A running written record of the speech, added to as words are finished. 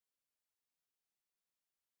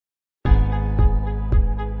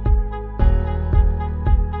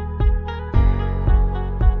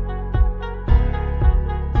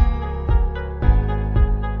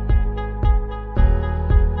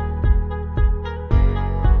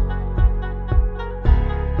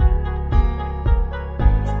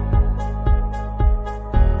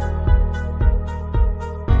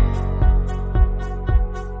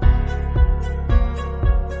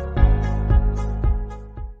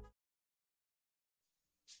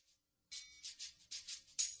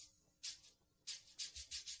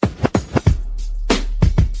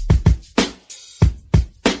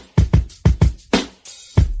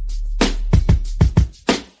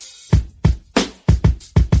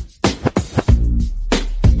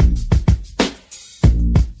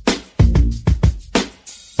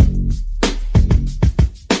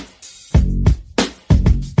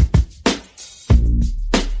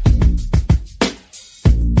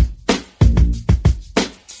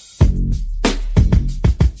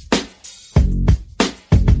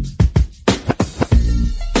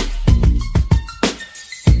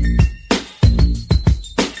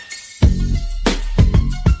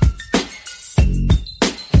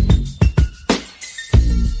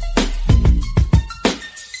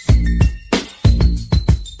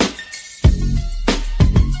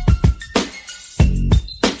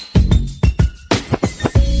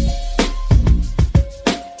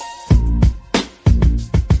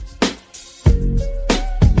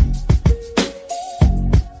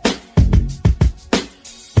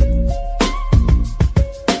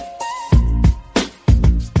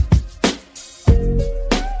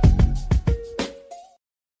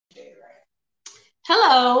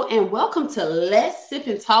Hello and welcome to Let's Sip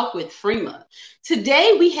and Talk with Freema.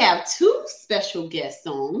 Today we have two special guests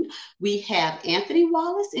on. We have Anthony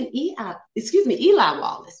Wallace and Eli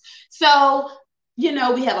Wallace. So,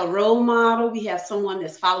 we have a role model. We have someone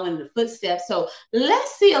that's following the footsteps. So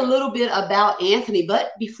let's see a little bit about Anthony.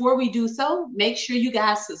 But before we do so, make sure you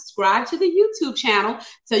guys subscribe to the YouTube channel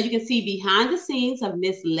so you can see behind the scenes of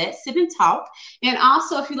Miss Let's Sip and Talk. And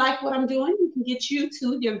also, if you like what I'm doing, you can get you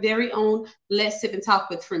to your very own Let's Sip and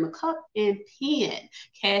Talk with Freema cup and pen.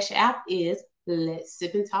 Cash App is Let's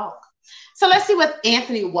Sip and Talk. So let's see what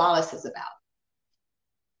Anthony Wallace is about.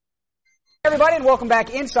 Everybody, and welcome back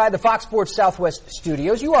inside the Fox Sports Southwest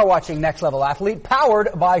studios. You are watching Next Level Athlete, powered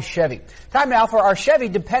by Chevy. Time now for our Chevy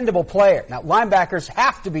Dependable Player. Now, linebackers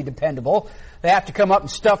have to be dependable. They have to come up and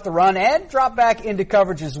stuff the run and drop back into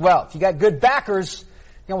coverage as well. If you got good backers,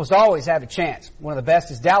 you almost always have a chance. One of the best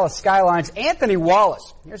is Dallas Skyline's Anthony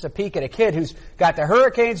Wallace. Here's a peek at a kid who's got the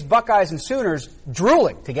Hurricanes, Buckeyes, and Sooners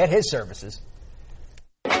drooling to get his services.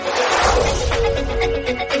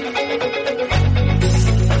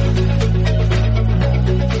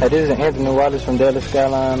 Hey, this is Anthony Wallace from Dallas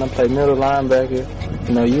Skyline. I play middle linebacker.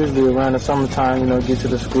 Usually around the summertime, get to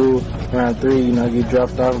the school around 3, get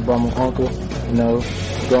dropped off by my uncle,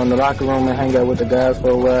 go in the locker room and hang out with the guys for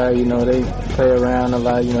a while, they play around a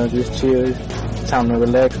lot, just chill. Time to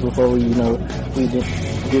relax before we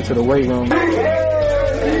get to the weight room.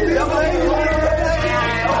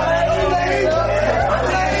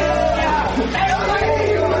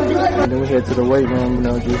 Then we head to the weight room,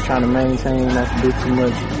 just trying to maintain, not to do too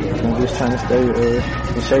much, just trying to stay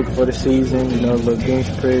in shape for the season, little bench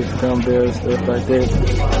press, dumbbells, stuff like that.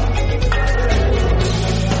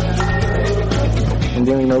 And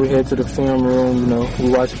then, we head to the film room, we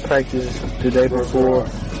watch practice the day before,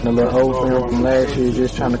 a little old film from last year,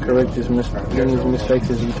 just trying to correct as many mistakes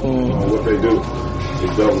as we can. What they do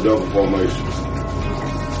is double formations.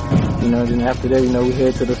 Then after that, we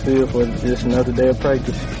head to the field for just another day of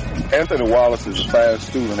practice. Anthony Wallace is a fast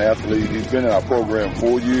student athlete. He's been in our program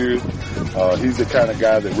 4 years. He's the kind of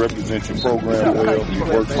guy that represents your program well. He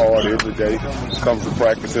works hard every day, comes to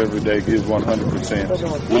practice every day, gives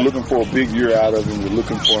 100%. We're looking for a big year out of him. We're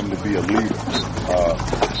looking for him to be a leader.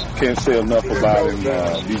 Can't say enough about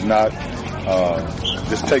him. He's not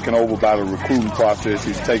just taken over by the recruiting process.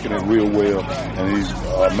 He's taking it real well, and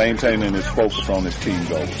he's maintaining his focus on his team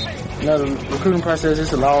goals. The recruiting process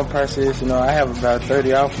is a long process. I have about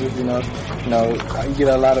 30 offers, you get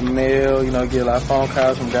a lot of mail, get a lot of phone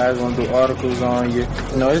calls from guys who want to do articles on you.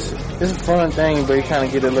 It's a fun thing, but you kind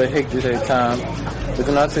of get a little hectic at times. But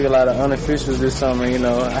then I took a lot of unofficials this summer,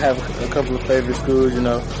 I have a couple of favorite schools,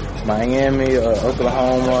 Miami,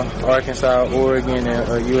 Oklahoma, Arkansas, Oregon,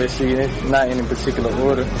 and USC, not in any particular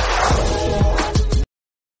order.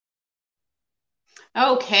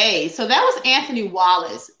 Okay, so that was Anthony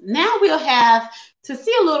Wallace. Now we'll have to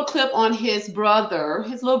see a little clip on his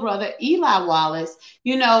little brother, Eli Wallace.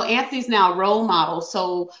 Anthony's now a role model.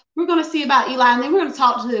 So we're going to see about Eli, and then we're going to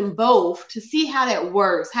talk to them both to see how that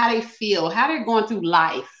works, how they feel, how they're going through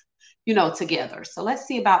life, together. So let's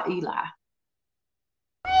see about Eli.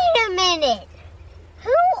 Wait a minute.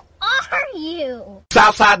 Who are you?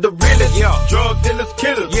 Southside the realest, yeah. Drug dealers,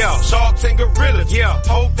 killers, yeah. Sharks and gorillas, yeah.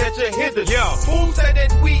 Hope that you hit us, yeah. Fools say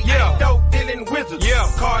that we ain't dope dealing wizards,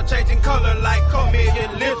 yeah. Car changing color like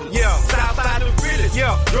chameleon lizards, yeah. Southside the realest,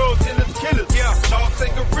 yeah. Drug dealers, killers, yeah. Sharks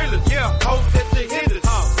and gorillas, yeah. Hope that you hit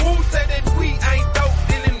us, Fools say that we ain't dope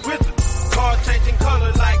dealing wizards, car changing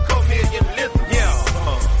color like chameleon lizards, yeah.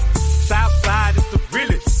 Southside is the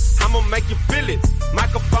realest. I'ma make you feel it.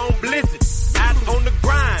 Microphone blizzard. Out on the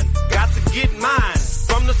grind, got to get mine.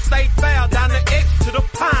 From the state fair down the X to the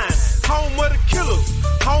Pines. Home of the killers,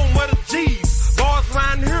 home of the G's. Bars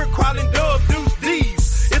around here crawling dub deuce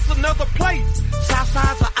D's. It's another place,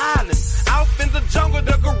 Southside's an island. Out in the jungle,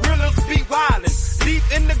 the gorillas be wildin'. Deep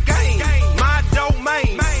in the game, my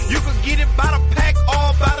domain. You can get it by the pack.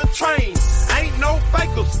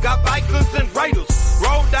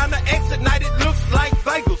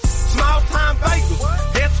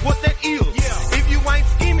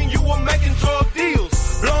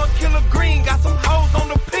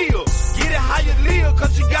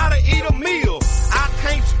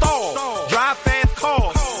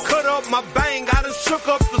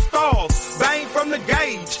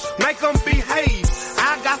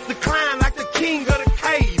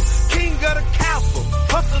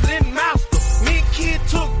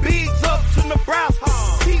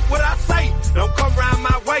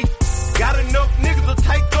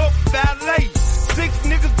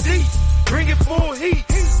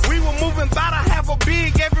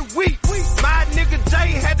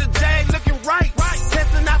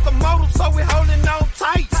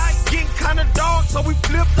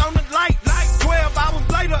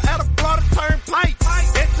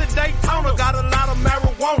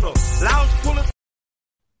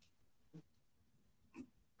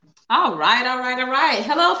 All right.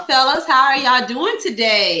 Hello, fellas. How are y'all doing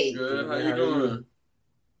today? Good. How you doing?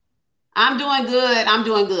 I'm doing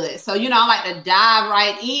good. So, I like to dive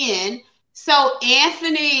right in. So,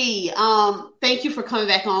 Anthony, thank you for coming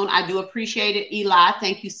back on. I do appreciate it. Eli,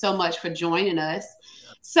 thank you so much for joining us.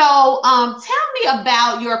 So, tell me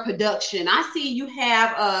about your production. I see you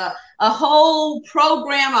have a whole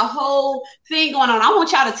program, a whole thing going on. I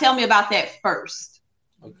want y'all to tell me about that first.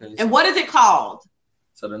 Okay. And what is it called?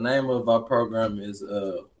 So the name of our program is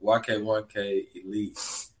YK1K Elite,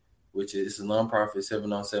 which is a nonprofit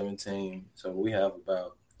 7-on-7 team. So we have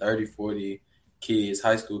about 30, 40 kids,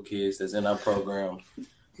 high school kids that's in our program.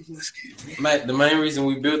 The main reason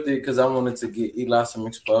we built it because I wanted to get Eli some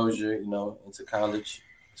exposure, into college,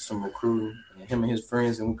 some recruiting, and him and his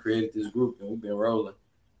friends, and we created this group, and we've been rolling.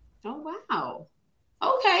 Oh, wow.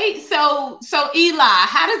 Okay, so Eli,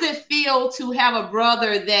 how does it feel to have a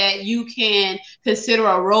brother that you can consider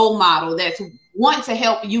a role model that's want to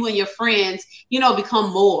help you and your friends,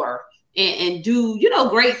 become more and do,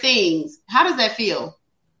 great things? How does that feel?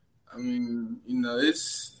 I mean,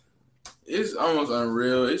 it's almost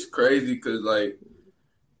unreal. It's crazy because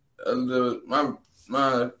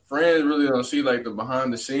my friends really don't see the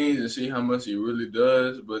behind the scenes and see how much he really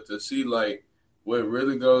does, but to see what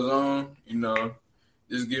really goes on,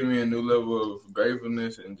 just give me a new level of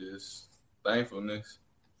gratefulness and just thankfulness.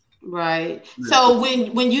 Right. Yeah. So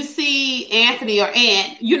when you see Anthony or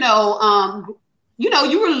Ant, you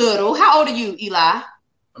were little. How old are you, Eli?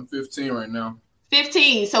 I'm 15 right now.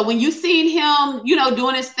 15. So when you seen him,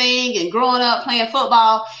 doing his thing and growing up playing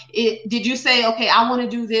football, did you say, okay, I want to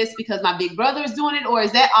do this because my big brother is doing it? Or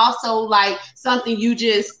is that also something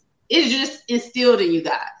it's just instilled in you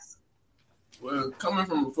guys? Well, coming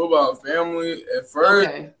from a football family, at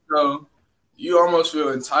first, you almost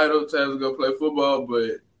feel entitled to have to go play football.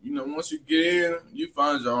 But, once you get in, you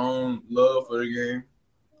find your own love for the game.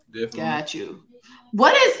 Definitely. Got you.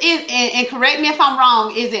 What is it? And correct me if I'm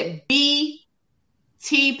wrong. Is it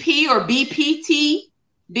BTP or BPT,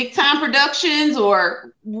 Big Time Productions,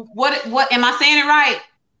 or what? Am I saying it right?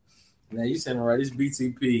 Now you saying it right. It's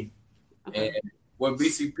BTP. Okay. And what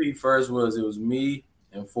BTP first was, it was me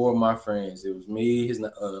and 4 of my friends. It was me,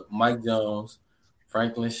 Mike Jones,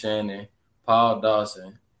 Franklin Shannon, Paul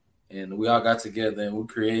Dawson, and we all got together and we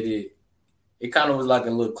created. It kind of was like a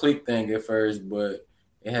little clique thing at first, but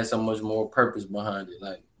it had so much more purpose behind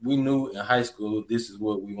it. We knew in high school this is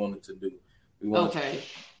what we wanted to do. We wanted to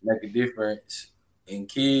make a difference in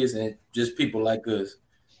kids and just people like us.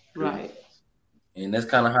 Right. And that's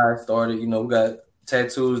kind of how it started. We got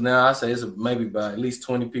tattoos now. I say it's maybe about at least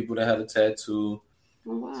 20 people that had a tattoo.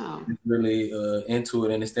 Oh, wow. Really into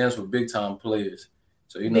it, and it stands for Big Time Players.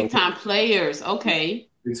 So Big Time Players, okay.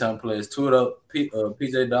 Big Time Players. 2 of the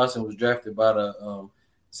PJ Dawson was drafted by the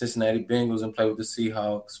Cincinnati Bengals and played with the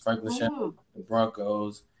Seahawks. Franklin Shannon, the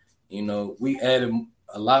Broncos. We added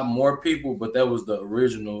a lot more people, but that was the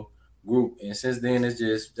original group. And since then, it's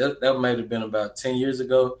just that might have been about 10 years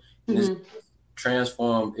ago, and it's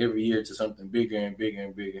transformed every year to something bigger and bigger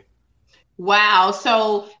and bigger. Wow.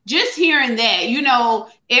 So just hearing that,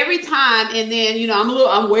 every time, and then,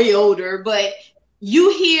 I'm way older, but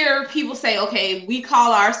you hear people say, okay, we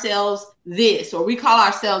call ourselves this or we call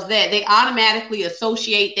ourselves that. They automatically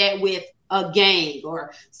associate that with a gang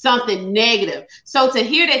or something negative. So to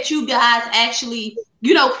hear that you guys actually,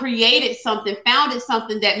 created something, founded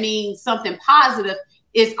something that means something positive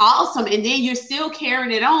is awesome. And then you're still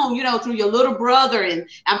carrying it on, through your little brother. And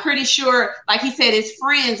I'm pretty sure, like he said, his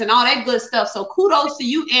friends and all that good stuff. So kudos to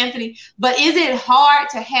you, Anthony. But is it hard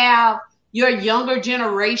to have your younger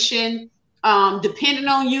generation depending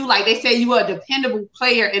on you? Like they say, you were a dependable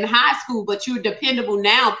player in high school, but you're dependable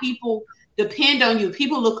now. People depend on you.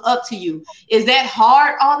 People look up to you. Is that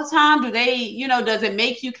hard all the time? Do they, does it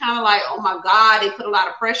make you kind of like, oh my God, they put a lot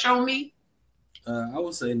of pressure on me? I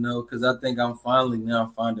would say no, because I think I'm finally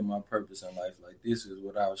now finding my purpose in life. This is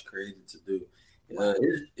what I was created to do.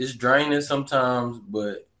 It's draining sometimes,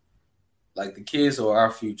 but the kids are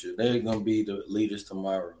our future. They're gonna be the leaders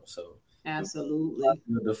tomorrow. So absolutely,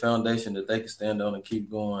 the foundation that they can stand on and keep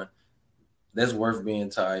going. That's worth being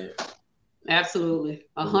tired. Absolutely,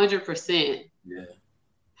 100%. Yeah.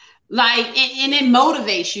 And it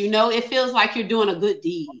motivates you, it feels like you're doing a good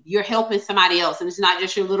deed. You're helping somebody else. And it's not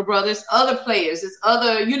just your little brother, it's other players, it's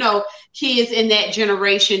other, kids in that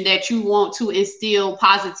generation that you want to instill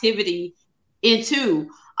positivity into.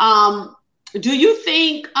 Do you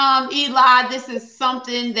think, Eli, this is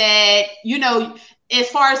something that, as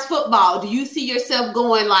far as football, do you see yourself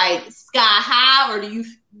going sky high, or do you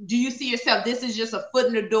do you see yourself, this is just a foot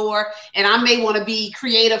in the door, and I may want to be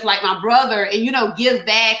creative like my brother and, give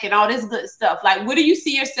back and all this good stuff? Like, where do you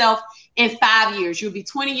see yourself in 5 years? You'll be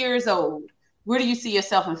 20 years old. Where do you see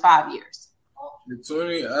yourself in 5 years? At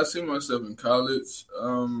 20, I see myself in college.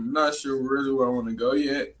 Not sure really where I want to go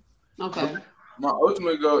yet. Okay. My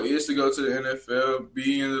ultimate goal is to go to the NFL,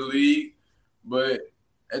 be in the league, but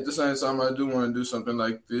at the same time, I do want to do something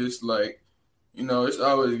like this. Like, it's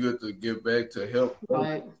always good to give back, to help.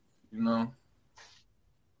 Right. And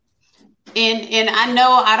I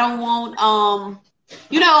know I don't want,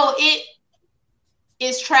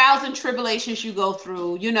 it's trials and tribulations you go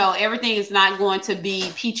through. Everything is not going to be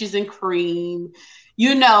peaches and cream.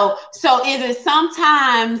 So is it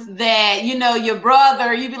sometimes that, your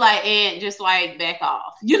brother, you be like, and just like back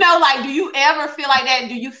off, like, do you ever feel like that?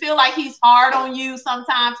 Do you feel like he's hard on you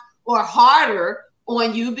sometimes, or harder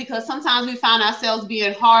on you? Because sometimes we find ourselves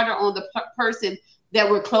being harder on the person that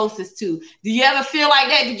we're closest to. Do you ever feel like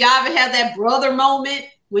that? Did y'all ever have that brother moment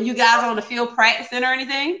when you guys are on the field practicing or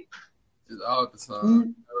anything? It's all the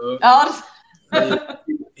time. All the time.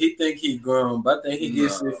 He think he grown, but I think he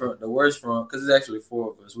gets it from the worst from, because it's actually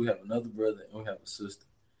 4 of us. We have another brother and we have a sister.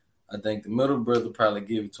 I think the middle brother probably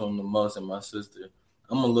give it to him the most, and my sister.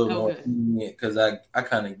 I'm a little more lenient because I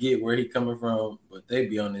kind of get where he coming from, but they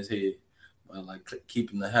be on his head by like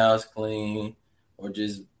keeping the house clean or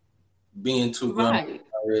just being too grown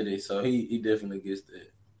already. So he definitely gets that.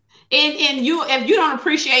 And if you don't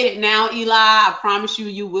appreciate it now, Eli, I promise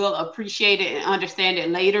you will appreciate it and understand it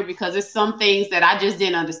later, because there's some things that I just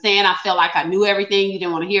didn't understand. I felt like I knew everything. You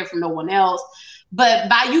didn't want to hear from no one else. But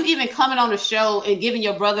by you even coming on the show and giving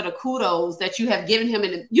your brother the kudos that you have given him,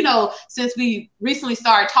 and since we recently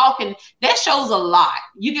started talking, that shows a lot.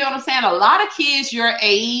 You get what I'm saying? A lot of kids your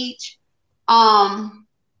age,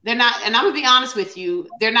 they're not, and I'm gonna be honest with you,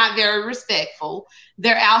 they're not very respectful.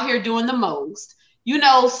 They're out here doing the most.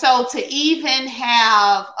 So to even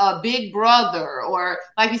have a big brother, or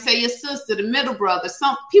like you say, your sister, the middle brother,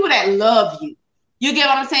 some people that love you, you get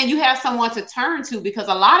what I'm saying? You have someone to turn to, because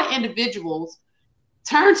a lot of individuals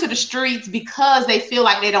turn to the streets because they feel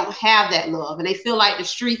like they don't have that love, and they feel like the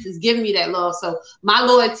streets is giving me that love. So my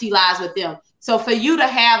loyalty lies with them. So for you to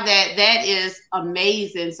have that, that is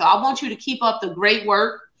amazing. So I want you to keep up the great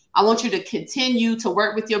work. I want you to continue to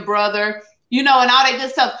work with your brother, and all that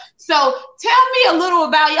good stuff. So tell me a little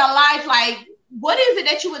about your life. Like, what is it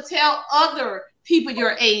that you would tell other people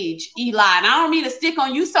your age, Eli? And I don't mean to stick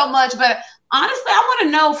on you so much, but honestly, I want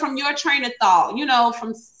to know from your train of thought,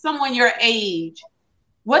 from someone your age,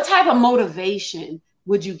 what type of motivation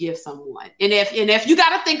would you give someone? And if you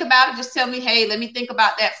got to think about it, just tell me, hey, let me think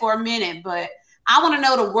about that for a minute. But I want to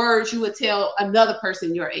know the words you would tell another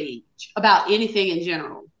person your age about anything in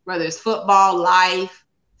general, whether it's football, life,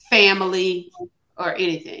 family, or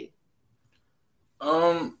anything.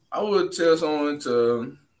 I would tell someone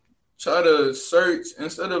to try to search,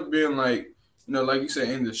 instead of being like, like you said,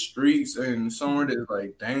 in the streets and somewhere that's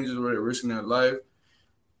like dangerous where they're risking their life.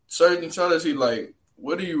 Search and try to see, like,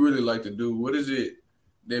 what do you really like to do? What is it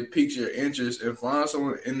that piques your interest? And find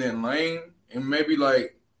someone in that lane and maybe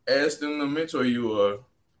like ask them to mentor you, or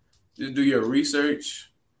just do your research.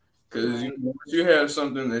 Because once you have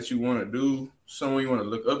something that you want to do, someone you want to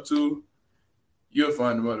look up to, you'll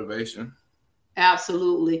find the motivation.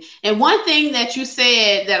 Absolutely. And one thing that you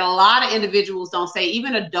said that a lot of individuals don't say,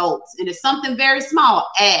 even adults, and it's something very small,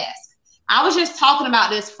 ask. I was just talking about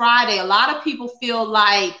this Friday. A lot of people feel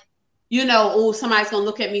like, somebody's going to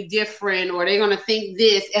look at me different, or they're going to think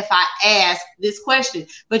this if I ask this question.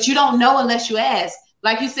 But you don't know unless you ask.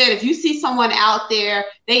 Like you said, if you see someone out there,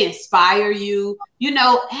 they inspire you,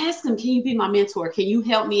 ask them, can you be my mentor? Can you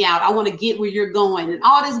help me out? I want to get where you're going, and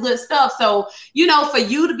all this good stuff. So, for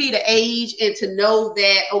you to be the age and to know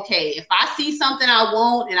that, okay, if I see something I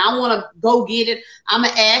want and I want to go get it, I'm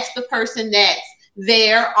going to ask the person that's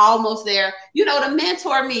there, almost there, to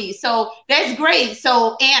mentor me. So that's great.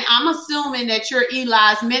 So, and I'm assuming that you're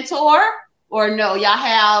Eli's mentor, or no, y'all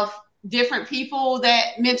have different people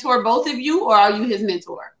that mentor both of you, or are you his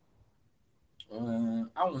mentor?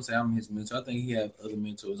 I wouldn't say I'm his mentor. I think he has other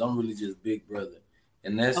mentors. I'm really just big brother.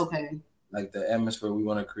 And that's like the atmosphere we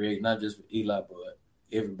want to create, not just for Eli, but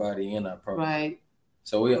everybody in our program. Right.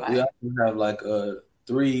 So we also have like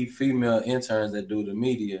 3 female interns that do the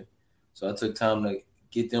media. So I took time to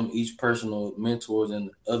get them each personal mentors in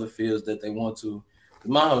other fields that they want to.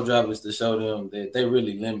 My whole job is to show them that they're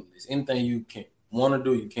really limitless. Anything you can want to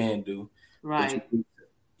do, you can do. Right.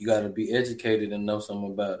 You got to be educated and know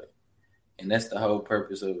something about it. And that's the whole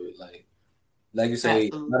purpose of it. Like you say,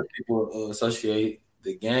 a lot of people associate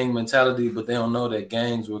the gang mentality, but they don't know that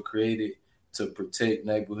gangs were created to protect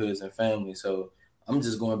neighborhoods and families. So I'm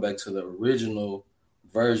just going back to the original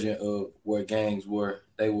version of where gangs were.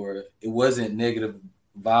 It wasn't negative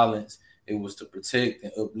violence. It was to protect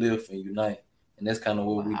and uplift and unite. And that's kind of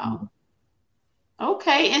what we do.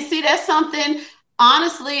 Okay. And see, that's something,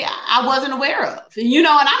 honestly, I wasn't aware of. And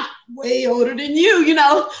I'm way older than you,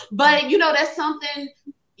 but, that's something,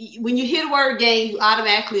 when you hear the word gang, you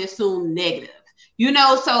automatically assume negative.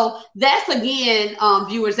 So that's, again,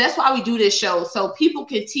 viewers, that's why we do this show. So people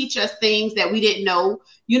can teach us things that we didn't know,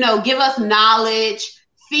 give us knowledge,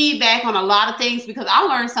 feedback on a lot of things, because I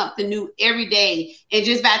learn something new every day. And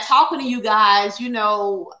just by talking to you guys,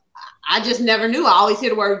 I just never knew. I always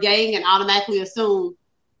hear the word gang and automatically assume.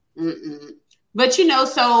 But,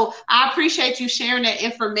 so I appreciate you sharing that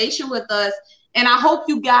information with us. And I hope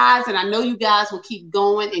you guys, and I know you guys will keep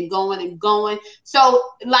going and going and going. So,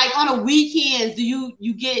 like, on a weekend, do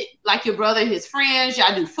you get, like, your brother and his friends?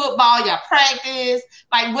 Y'all do football, y'all practice?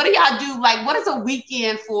 Like, what do y'all do? Like, what is a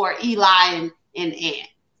weekend for Eli and Ant?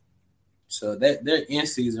 So they're in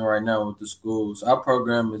season right now with the schools. Our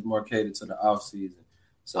program is more catered to the off season.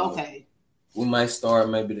 So okay, we might start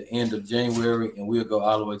maybe the end of January, and we'll go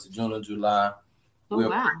all the way to June or July.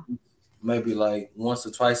 Wow. Maybe like once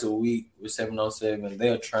or twice a week with 707.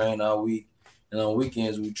 They'll train all week, and on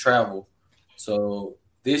weekends we travel. So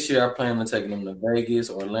this year I plan on taking them to Vegas,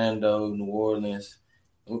 Orlando, New Orleans.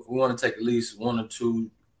 We want to take at least 1 or 2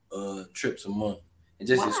 trips a month, and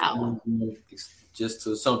just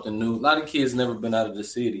to something new. A lot of kids never been out of the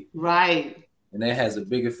city, right? And that has a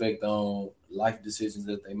big effect on life decisions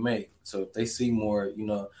that they make. So if they see more,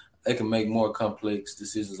 they can make more complex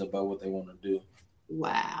decisions about what they want to do.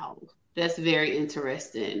 Wow. That's very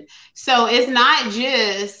interesting. So it's not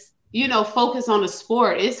just, focus on the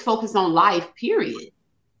sport. It's focus on life, period.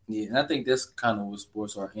 Yeah, and I think that's kind of what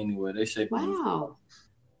sports are anyway. They shape. Wow.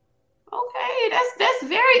 Okay, that's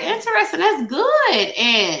very interesting. That's good.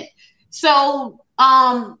 And so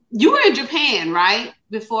you were in Japan, right?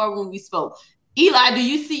 Before when we spoke. Eli, do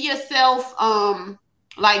you see yourself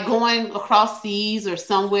like going across seas or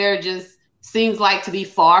somewhere just seems like to be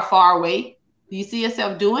far, far away? Do you see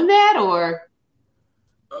yourself doing that, or?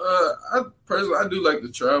 I do like to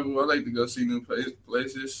travel. I like to go see new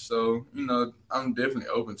places. So, I'm definitely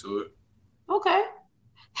open to it. Okay.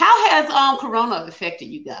 How has Corona affected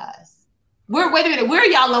you guys? Wait a minute. Where are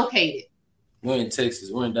y'all located? We're in Texas.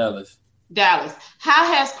 We're in Dallas. Dallas. How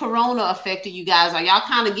has Corona affected you guys? Are y'all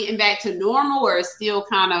kind of getting back to normal, or it's still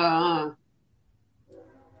kind of?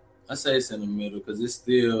 I say it's in the middle because it's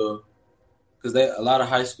still. Because a lot of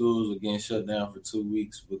high schools are getting shut down for 2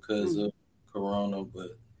 weeks because of Corona,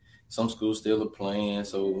 but some schools still are playing,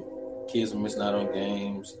 so kids are missing out on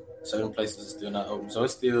games. Certain places are still not open, so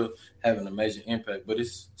it's still having a major impact, but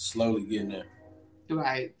it's slowly getting there.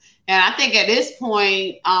 Right. And I think at this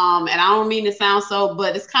point, and I don't mean to sound so,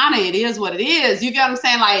 but it is what it is. You get what I'm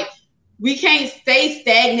saying? Like, we can't stay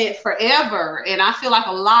stagnant forever. And I feel like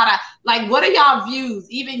a lot of, like, what are y'all views?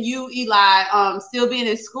 Even you, Eli, still being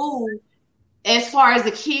in school, as far as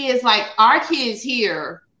the kids, like our kids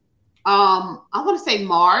here, I want to say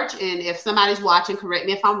March, and if somebody's watching, correct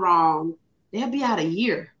me if I'm wrong, they'll be out a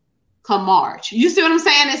year come March. You see what I'm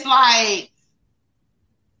saying? It's like,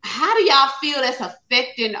 how do y'all feel that's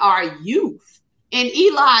affecting our youth? And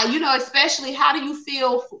Eli, especially how do you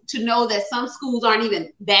feel to know that some schools aren't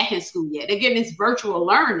even back in school yet? They're getting this virtual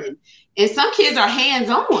learning, and some kids are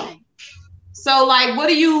hands-on. So, like,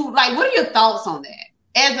 what are your thoughts on that?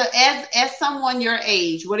 As someone your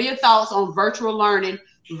age, what are your thoughts on virtual learning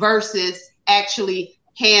versus actually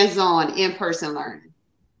hands-on in-person learning?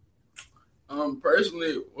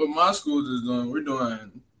 Personally, what my school is doing, we're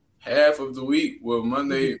doing half of the week. Well,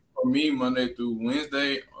 Monday through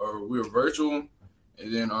Wednesday, or we're virtual,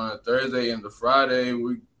 and then on a Thursday and the Friday,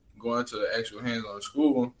 we go into the actual hands-on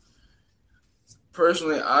school.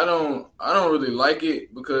 Personally, I don't really like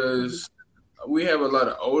it because we have a lot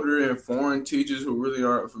of older and foreign teachers who really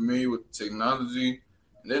aren't familiar with technology.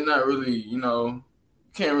 They're not really,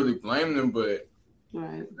 can't really blame them, but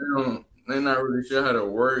right. They're not really sure how to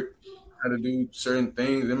work, how to do certain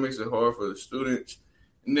things. It makes it hard for the students.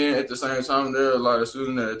 And then at the same time, there are a lot of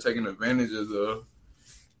students that are taking advantage of the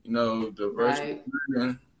virtual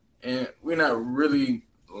learning. And we're not really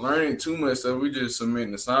learning too much stuff. We're just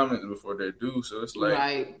submitting assignments before they're due. So it's like,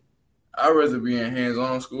 I'd rather be in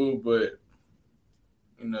hands-on school, but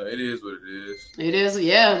it is what it is. It is,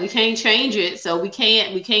 yeah. We can't change it, so we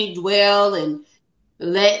can't dwell and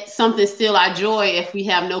let something steal our joy if we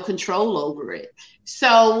have no control over it.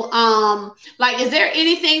 So, is there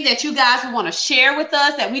anything that you guys want to share with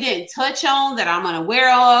us that we didn't touch on that I'm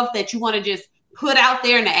unaware of that you want to just put out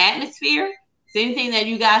there in the atmosphere Is there anything that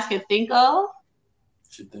you guys can think of?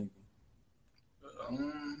 Should think.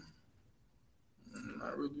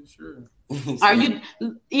 Not really sure. Are you,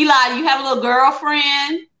 Eli? You have a little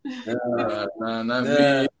girlfriend? Nah, not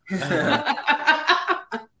me.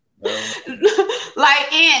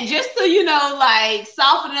 Like, and just to, like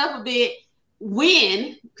soften up a bit,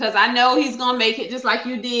 because I know he's going to make it just like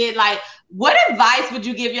you did. Like, what advice would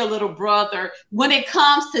you give your little brother when it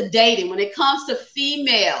comes to dating, when it comes to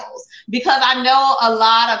females? Because I know a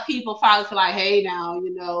lot of people probably feel like, hey, now,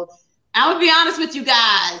 I'm going to be honest with you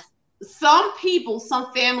guys. Some people,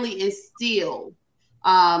 some family instill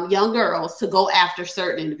young girls to go after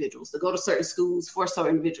certain individuals, to go to certain schools for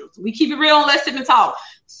certain individuals. We keep it real and let's sit and talk.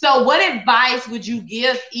 So what advice would you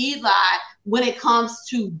give Eli when it comes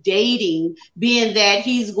to dating, being that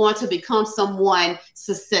he's going to become someone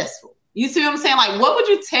successful? You see what I'm saying? Like, what would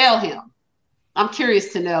you tell him? I'm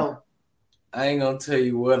curious to know. I ain't going to tell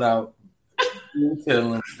you what I would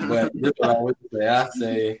tell him, but this is what I would say. I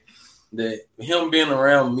say that him being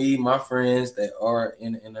around me, my friends that are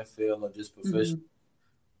in the NFL or just professional,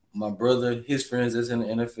 my brother, his friends that's in the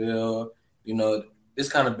NFL, it's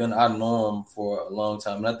kind of been our norm for a long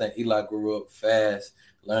time. And I think Eli grew up fast,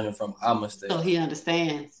 learning from our mistakes. So he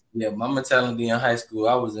understands. Yeah, my mentality in high school,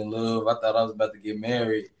 I was in love. I thought I was about to get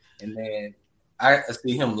married. And then I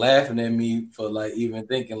see him laughing at me for like even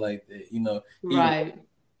thinking like that, Right.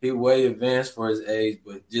 He way advanced for his age,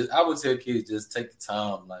 but I would tell kids just take the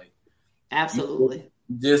time, like absolutely,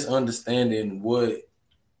 just understanding what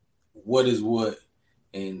is what,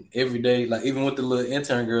 and every day, like even with the little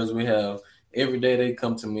intern girls we have, every day they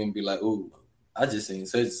come to me and be like, "Ooh, I just seen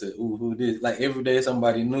such and such. Ooh, who did?" Like every day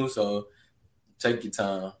somebody new, so take your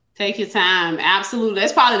time. Take your time, absolutely.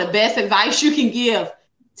 That's probably the best advice you can give.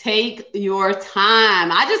 Take your time.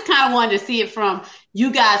 I just kind of wanted to see it from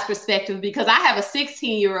you guys' perspective because I have a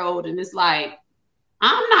 16-year-old and it's like,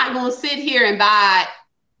 I'm not going to sit here and buy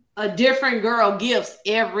a different girl gifts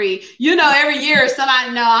every year. So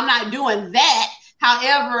I'm not doing that.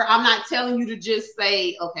 However, I'm not telling you to just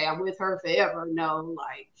say, okay, I'm with her forever. No,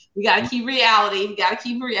 like we got to keep reality. We got to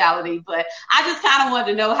keep reality. But I just kind of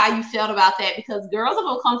wanted to know how you felt about that because girls are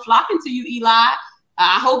going to come flocking to you, Eli.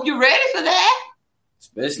 I hope you're ready for that.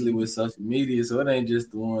 Especially with social media, so it ain't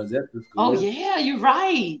just the ones at the school. Oh, yeah, you're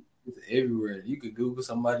right. It's everywhere. You could Google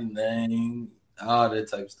somebody's name, all that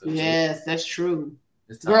type of stuff. Yes, that's true.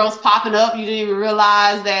 Girls popping up, you didn't even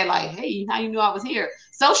realize that, like, hey, how you knew I was here?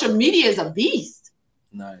 Social media is a beast.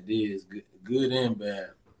 No, it is. Good and bad.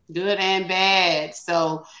 Good and bad.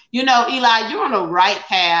 So, Eli, you're on the right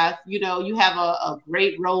path. You have a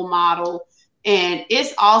great role model. And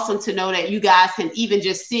it's awesome to know that you guys can even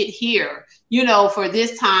just sit here, for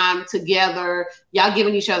this time together, y'all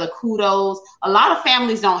giving each other kudos. A lot of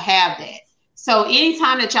families don't have that. So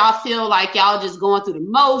anytime that y'all feel like y'all just going through the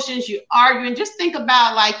motions, you're arguing, just think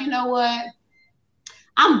about like, you know what?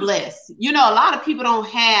 I'm blessed. A lot of people don't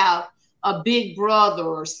have a big brother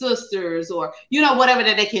or sisters or, whatever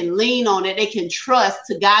that they can lean on, that they can trust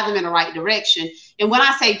to guide them in the right direction. And when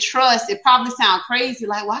I say trust, it probably sounds crazy.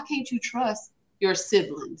 Like, why can't you trust your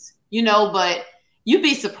siblings? But you'd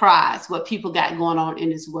be surprised what people got going on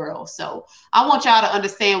in this world. So I want y'all to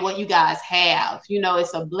understand what you guys have.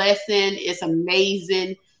 It's a blessing. It's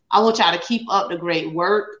amazing. I want y'all to keep up the great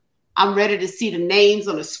work. I'm ready to see the names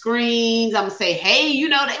on the screens. I'm going to say, hey, they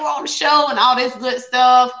were on the show and all this good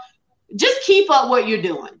stuff. Just keep up what you're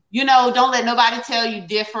doing. Don't let nobody tell you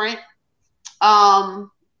different. I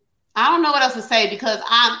don't know what else to say because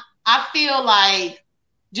I feel like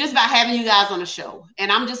just by having you guys on the show,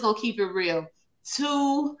 and I'm just going to keep it real,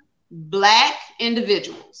 2 Black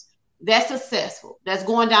individuals that's successful, that's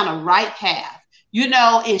going down the right path,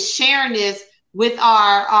 and sharing this with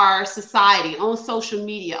our society on social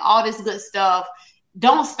media, all this good stuff.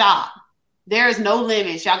 Don't stop. There is no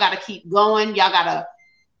limits. Y'all got to keep going.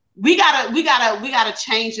 We gotta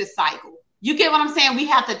change this cycle. You get what I'm saying? We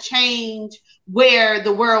have to change where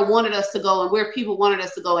the world wanted us to go and where people wanted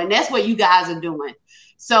us to go. And that's what you guys are doing.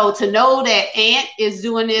 So to know that Ant is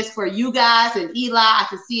doing this for you guys and Eli, I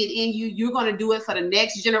can see it in you. You're going to do it for the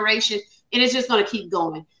next generation. And it's just going to keep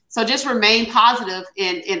going. So just remain positive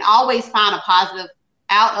and always find a positive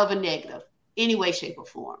out of a negative, any way, shape, or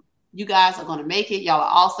form. You guys are going to make it. Y'all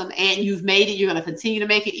are awesome. And you've made it. You're going to continue to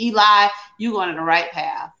make it. Eli, you're going on the right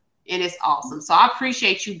path. And it's awesome. So I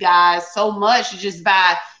appreciate you guys so much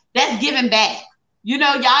that's giving back.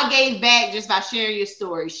 Y'all gave back just by sharing your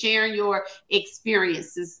story, sharing your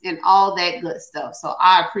experiences and all that good stuff. So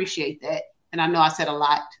I appreciate that. And I know I said a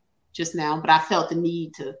lot just now, but I felt the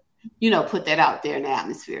need to, put that out there in the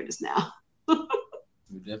atmosphere just now.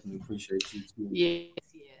 We definitely appreciate you too. Yes.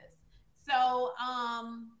 So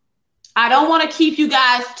I don't want to keep you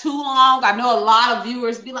guys too long. I know a lot of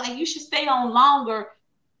viewers be like, you should stay on longer.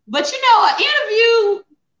 But you know, an interview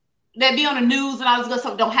that be on the news and all this good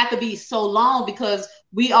stuff don't have to be so long because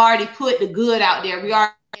we already put the good out there. We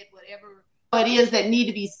already said whatever it is that need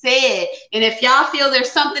to be said. And if y'all feel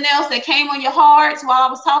there's something else that came on your hearts while I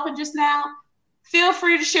was talking just now, feel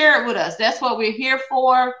free to share it with us. That's what we're here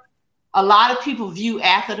for. A lot of people view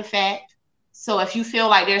after the fact. So if you feel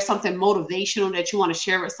like there's something motivational that you want to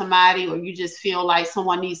share with somebody, or you just feel like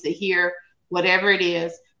someone needs to hear whatever it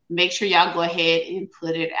is, make sure y'all go ahead and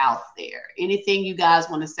put it out there. Anything you guys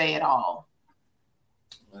want to say at all?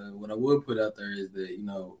 What I would put out there is that, you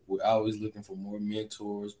know, we're always looking for more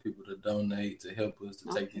mentors, people to donate, to help us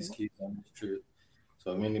to take these kids on this trip.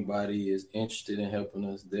 So if anybody is interested in helping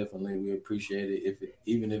us, definitely we appreciate it.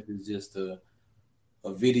 Even if it's just a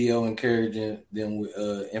video encouraging them with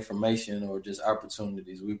information or just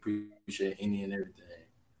opportunities, we appreciate any and everything.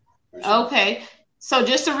 Sure. Okay. So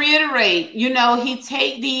just to reiterate, you know, he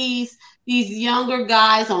take these younger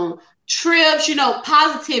guys on trips, you know,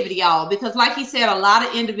 positivity, y'all, because like he said, a lot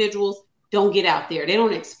of individuals don't get out there. They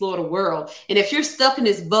don't explore the world. And if you're stuck in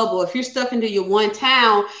this bubble, if you're stuck into your one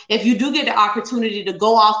town, if you do get the opportunity to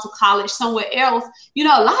go off to college somewhere else, you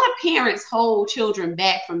know, a lot of parents hold children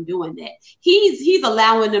back from doing that. He's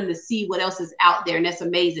allowing them to see what else is out there, and that's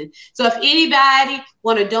amazing. So if anybody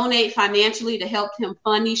want to donate financially to help him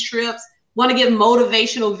fund these trips, want to give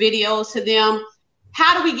motivational videos to them,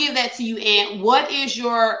 how do we give that to you, Aunt? What is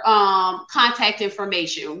your contact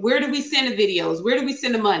information? Where do we send the videos? Where do we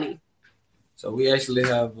send the money? So we actually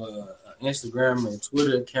have an Instagram and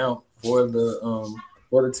Twitter account for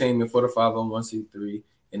the team and for the 501c3,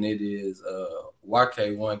 and it is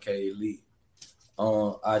YK1K Elite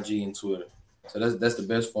on IG and Twitter. So that's the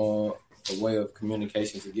best form, a way of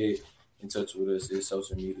communication to get in touch with us is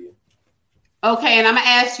social media. Okay, and I'm gonna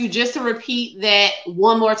ask you just to repeat that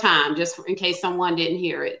one more time, just in case someone didn't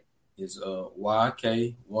hear it. It's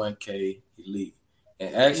YK1K Elite,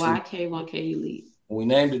 and actually YK1K Elite. We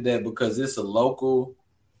named it that because it's a local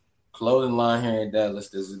clothing line here in Dallas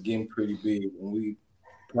that's getting pretty big. When we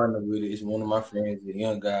partner with it, it's one of my friends, a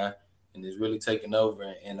young guy, and it's really taking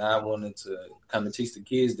over. And I wanted to kind of teach the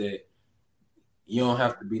kids that you don't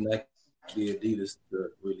have to be Nike, Adidas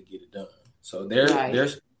to really get it done. So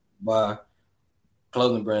there's by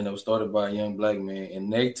clothing brand that was started by a young black man,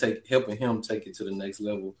 and they helping him take it to the next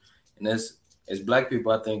level. And that's, as black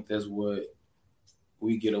people, I think that's what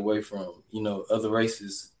we get away from. You know, other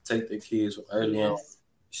races take their kids from early on,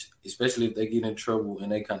 especially if they get in trouble,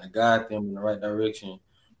 and they kind of guide them in the right direction.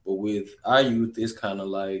 But with our youth, it's kind of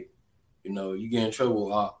like, you know, you get in trouble,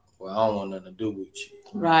 well, I don't want nothing to do with you.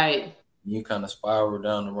 Right. You kind of spiral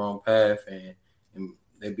down the wrong path, and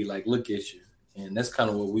they be like, look at you. And that's kind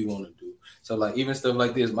of what we want to do. So, like, even stuff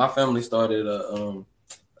like this, my family started a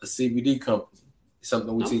CBD company,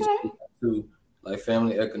 something we teach people to, like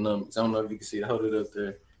family economics. I don't know if you can see it, hold it up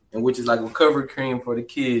there, and which is like recovery cream for the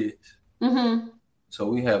kids. Mm-hmm. So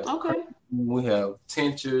we have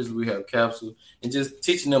tinctures, we have capsules, and just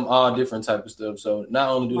teaching them all different type of stuff. So not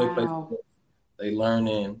only do they play, they learn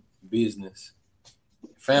in business,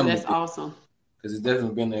 family. That's awesome. Because it's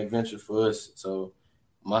definitely been an adventure for us. So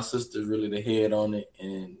my sister's really the head on it,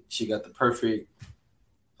 and she got the perfect,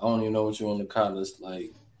 I don't even know what you want to call this,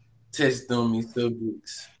 like test dummy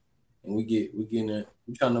subjects. And we're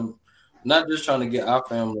trying to, not just trying to get our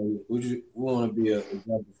family, we want to be an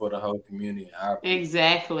example for the whole community.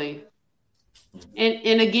 Exactly.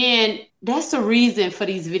 And again, that's the reason for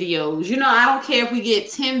these videos. You know, I don't care if we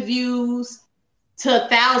get 10 views to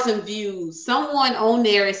 1,000 views. Someone on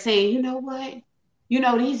there is saying, you know what? You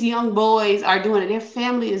know, these young boys are doing it. Their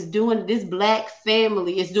family is doing it. This black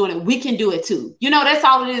family is doing it. We can do it too. You know, that's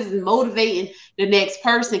all it is motivating the next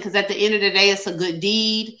person, because at the end of the day, it's a good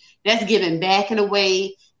deed. That's giving back in a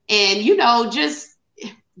way. And, you know, just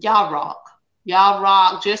y'all rock. Y'all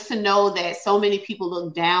rock, just to know that so many people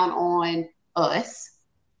look down on us.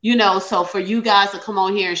 You know, so for you guys to come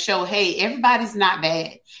on here and show, hey, everybody's not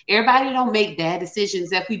bad. Everybody don't make bad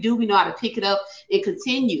decisions. If we do, we know how to pick it up and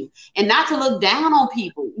continue. And not to look down on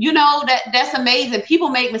people. You know, that's amazing. People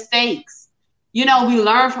make mistakes. You know, we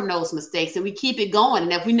learn from those mistakes and we keep it going.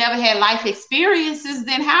 And if we never had life experiences,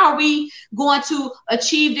 then how are we going to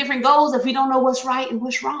achieve different goals if we don't know what's right and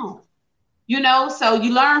what's wrong? You know, so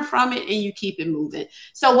you learn from it and you keep it moving.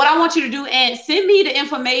 So what I want you to do, and send me the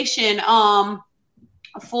information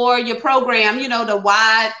for your program, you know, the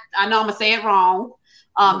wide, I know I'm going to say it wrong,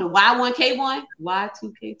 The Y1K1,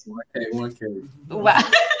 Y2K2. Y1K.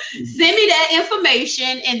 Send me that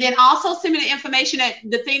information, and then also send me the information that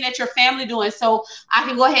the thing that your family doing, so I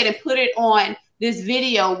can go ahead and put it on this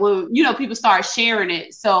video when people start sharing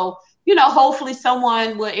it. So hopefully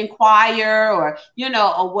someone will inquire or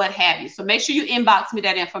or what have you. So make sure you inbox me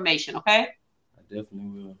that information, okay? I definitely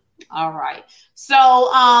will. All right. So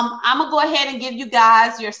I'm gonna go ahead and give you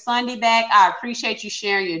guys your Sunday back. I appreciate you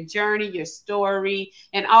sharing your journey, your story,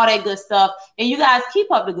 and all that good stuff. And you guys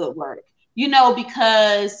keep up the good work,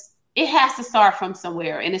 because it has to start from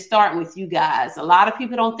somewhere, and it's starting with you guys. A lot of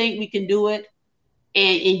people don't think we can do it,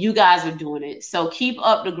 and you guys are doing it. So keep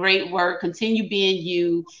up the great work. Continue being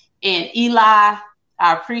you. And Eli,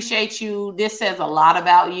 I appreciate you. This says a lot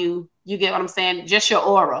about you. You get what I'm saying? Just your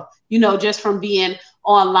aura, just from being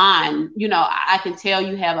online, I can tell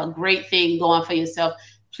you have a great thing going for yourself.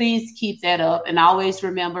 Please keep that up. And always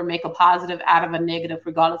remember, make a positive out of a negative,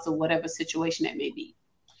 regardless of whatever situation that may be.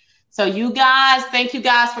 So you guys, thank you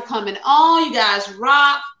guys for coming on. You guys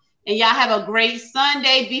rock. And y'all have a great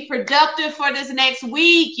Sunday. Be productive for this next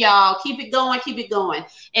week, y'all. Keep it going. Keep it going.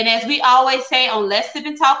 And as we always say on Let's Sip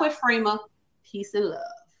and Talk with Freema, peace and love.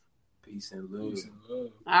 Peace and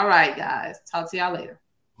love. All right, guys. Talk to y'all later.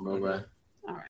 Bye-bye.